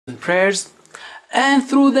and prayers, and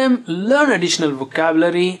through them learn additional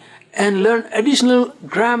vocabulary and learn additional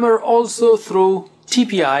grammar also through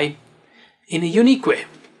TPI in a unique way.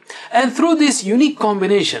 And through this unique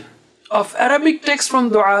combination of Arabic text from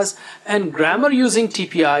du'as and grammar using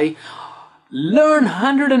TPI, learn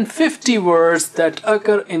 150 words that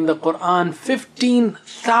occur in the Quran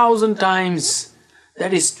 15,000 times.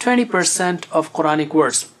 That is 20% of Quranic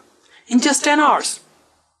words in just 10 hours.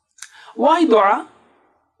 Why dua?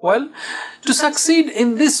 Well, to succeed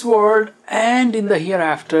in this world and in the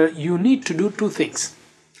hereafter, you need to do two things: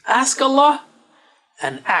 ask Allah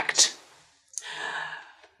and act.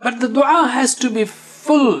 But the dua has to be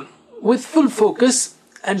with full focus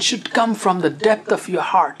and should come from the depth of your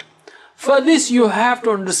heart. For this, you have to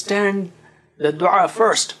understand the dua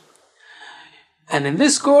first. And in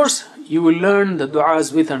this course, you will learn the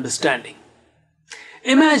du'as with understanding.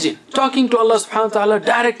 Imagine talking to Allah subhanahu wa ta'ala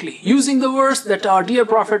directly, using the words that our dear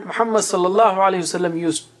Prophet Muhammad sallallahu alayhi wasallam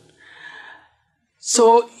used.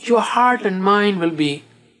 So your heart and mind will be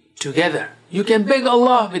together. You can beg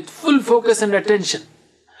Allah with full focus and attention,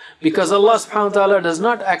 because Allah subhanahu wa ta'ala does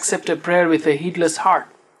not accept a prayer with a heedless heart.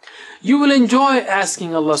 You will enjoy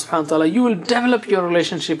asking Allah subhanahu wa ta'ala. You will develop your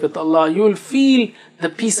relationship with Allah. You will feel the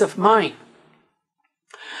peace of mind.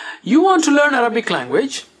 You want to learn Arabic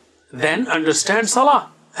language? Then understand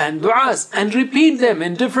salah and du'as and repeat them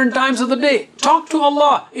in different times of the day. Talk to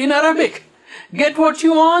Allah in Arabic. Get what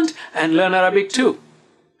you want and learn Arabic too.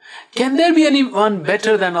 Can there be anyone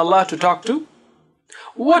better than Allah to talk to?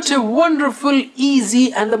 What a wonderful,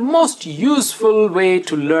 easy and the most useful way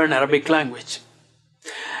to learn Arabic language.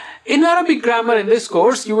 In Arabic grammar in this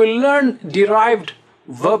course, you will learn derived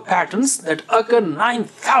verb patterns that occur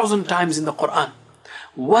 9,000 times in the Quran.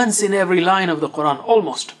 Once in every line of the Quran,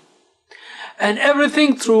 almost. And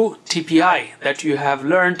everything through TPI that you have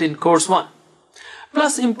learned in course 1.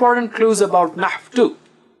 Plus important clues about Nahv too.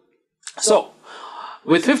 So,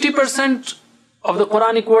 with 50% of the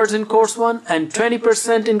Quranic words in course 1 and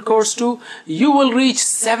 20% in course 2, you will reach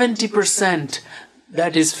 70%.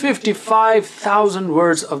 That is 55,000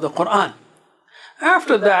 words of the Quran.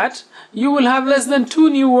 After that, you will have less than 2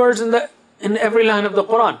 new words in every line of the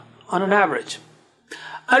Quran on an average.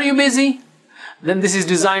 Are you busy? Then this is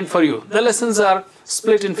designed for you. The lessons are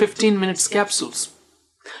split in 15 minutes capsules.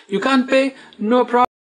 You can't pay? No problem.